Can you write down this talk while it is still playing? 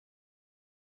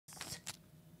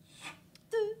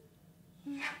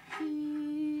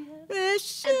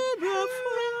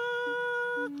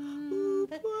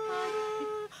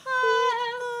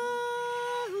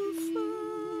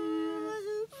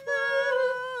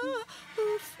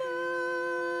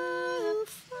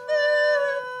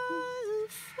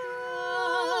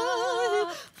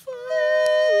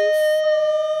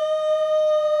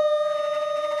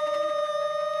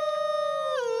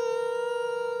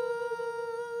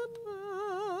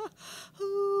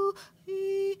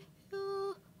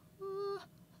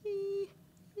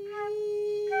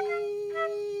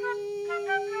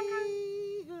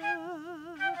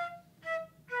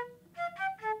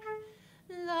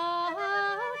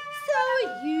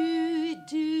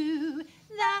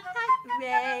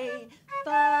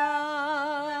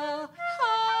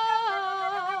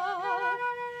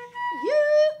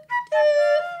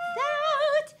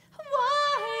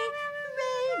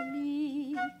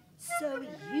So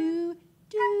you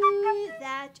do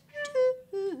that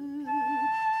too.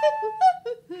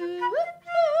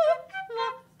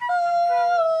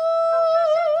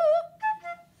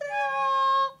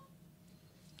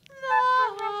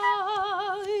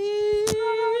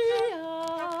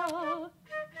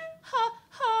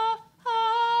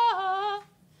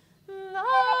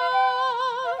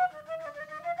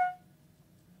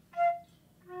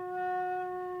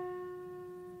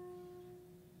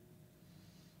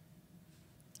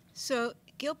 So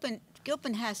Gilpin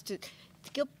has to,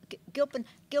 Gilpin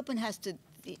has to,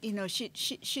 you know,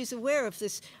 she's aware of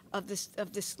this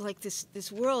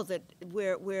world that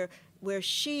where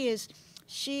she's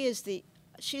the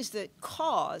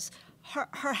cause.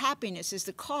 Her happiness is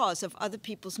the cause of other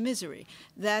people's misery.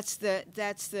 That's the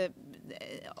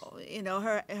you know,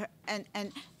 her and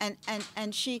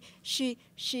she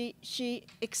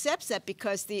accepts that,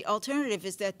 because the alternative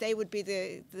is that they would be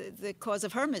the cause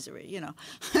of her misery, you know.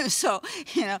 So,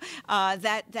 you know,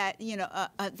 that's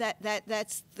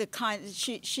the kind.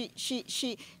 She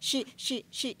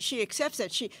accepts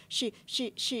that. She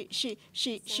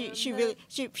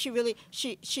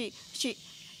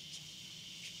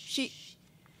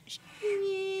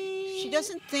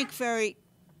doesn't think very.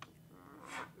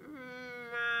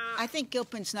 I think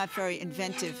Gilpin's not very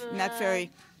inventive, not very.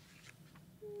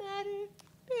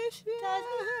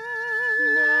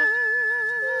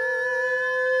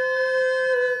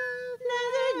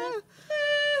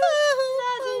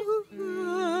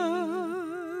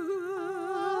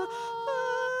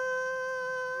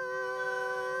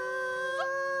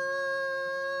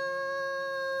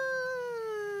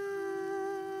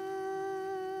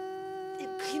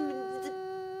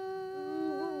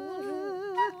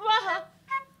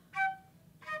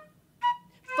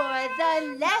 For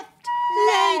the left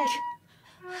leg,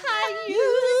 I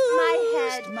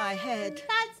used my head.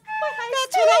 That's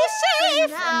what I say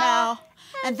for now.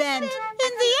 And then, in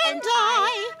the end,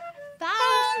 I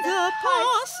found the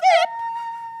parsnip.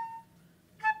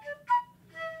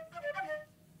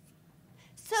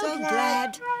 So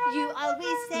glad. You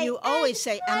always say. You always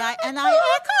say, and I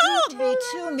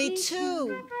echo. Me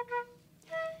too.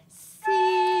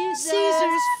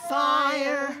 Caesar's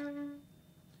fire.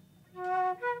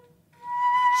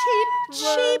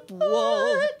 Cheap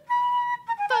wool.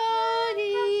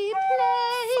 Phony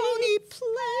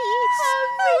plates.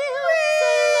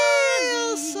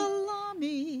 Real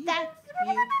salami. That's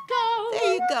you go.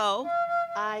 There you go.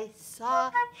 I saw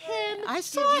him.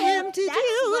 Did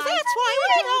you? That's why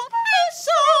we don't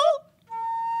so.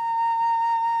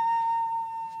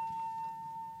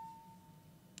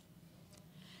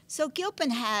 So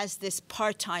Gilpin has this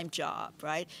part-time job,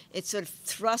 right? It's sort of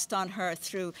thrust on her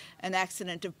through an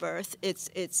accident of birth. It's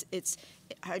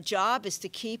her job is to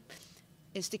keep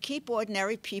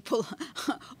ordinary people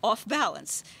off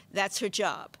balance. That's her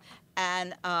job,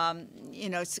 and you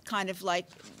know, it's kind of like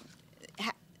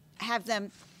have them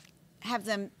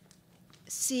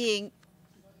seeing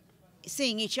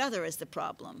each other as the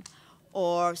problem,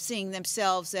 or seeing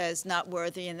themselves as not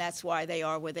worthy, and that's why they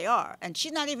are where they are. And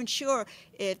she's not even sure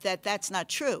if that's not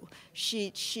true.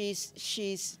 She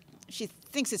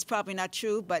thinks it's probably not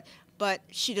true, but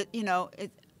she, you know,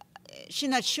 she's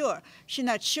not sure. She's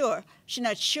not sure. She's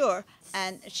not sure.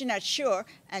 And she's not sure.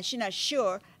 And she's not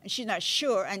sure. And she's not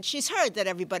sure. And she's heard that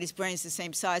everybody's brain's the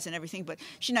same size and everything, but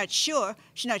she's not sure.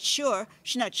 She's not sure.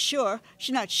 She's not sure.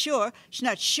 She's not sure. She's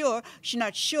not sure. She's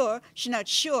not sure. She's not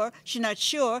sure. She's not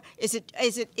sure. Is it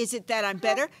that I'm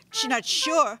better? She's not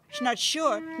sure. She's not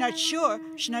sure. Not sure.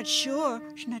 She's not sure.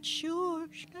 She's not sure.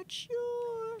 She's not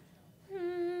sure. So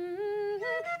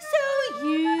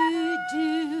you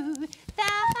do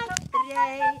that,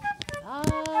 Ray.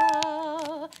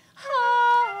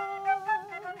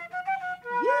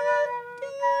 You do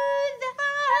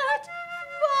that,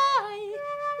 why,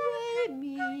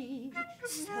 me?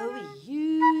 So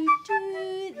you do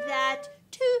that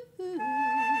too.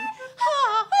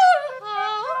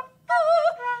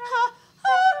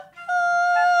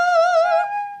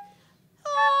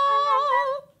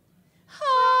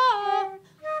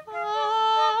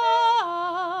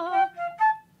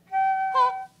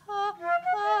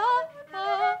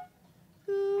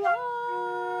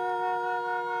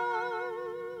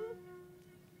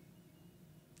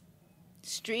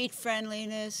 Street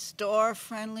friendliness, store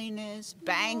friendliness,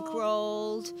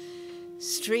 bankrolled,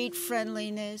 street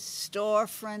friendliness, store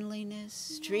friendliness,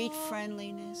 street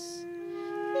friendliness.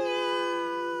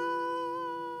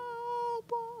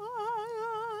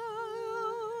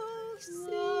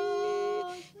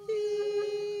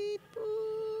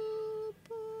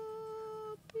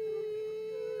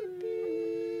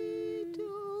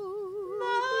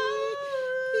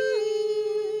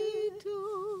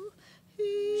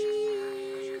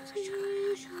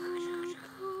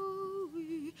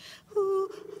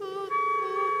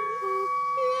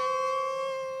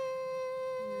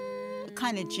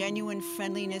 kind of genuine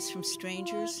friendliness from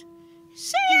strangers.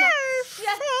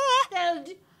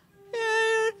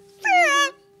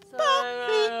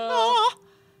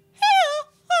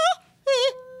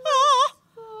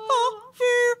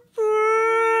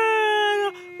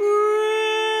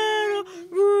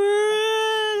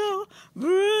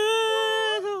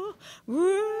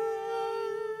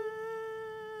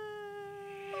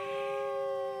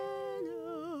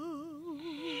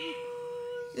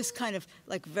 This kind of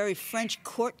like very French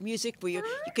court music where you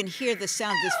can hear the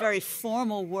sound of this very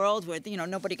formal world where, you know,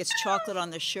 nobody gets chocolate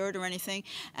on their shirt or anything,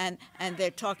 and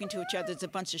they're talking to each other. There's a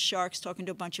bunch of sharks talking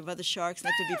to a bunch of other sharks. They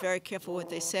have to be very careful what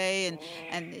they say, and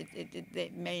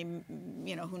they may,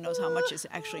 you know, who knows how much is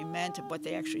actually meant of what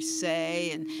they actually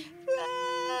say. And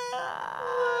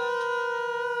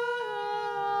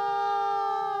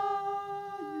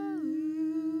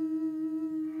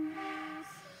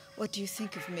what do you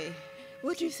think of me?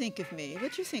 What do you think of me?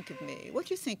 What do you think of me? What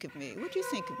do you think of me? What do you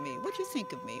think of me? What do you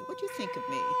think of me? What do you think of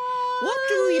me? What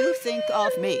do you think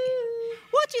of me?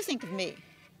 What do you think of me?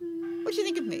 What do you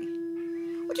think of me?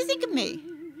 What do you think of me?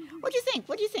 What do you think?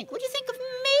 What do you think? What do you think of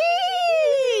me?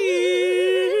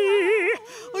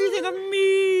 What do you think of me?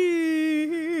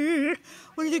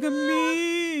 What do you think of me?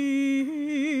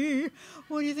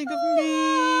 What do you think of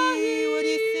me? What do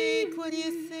you think? What do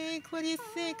you think? What do you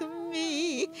think of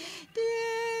me?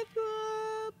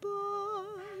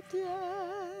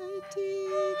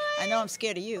 I know I'm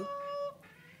scared of you.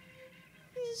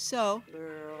 So.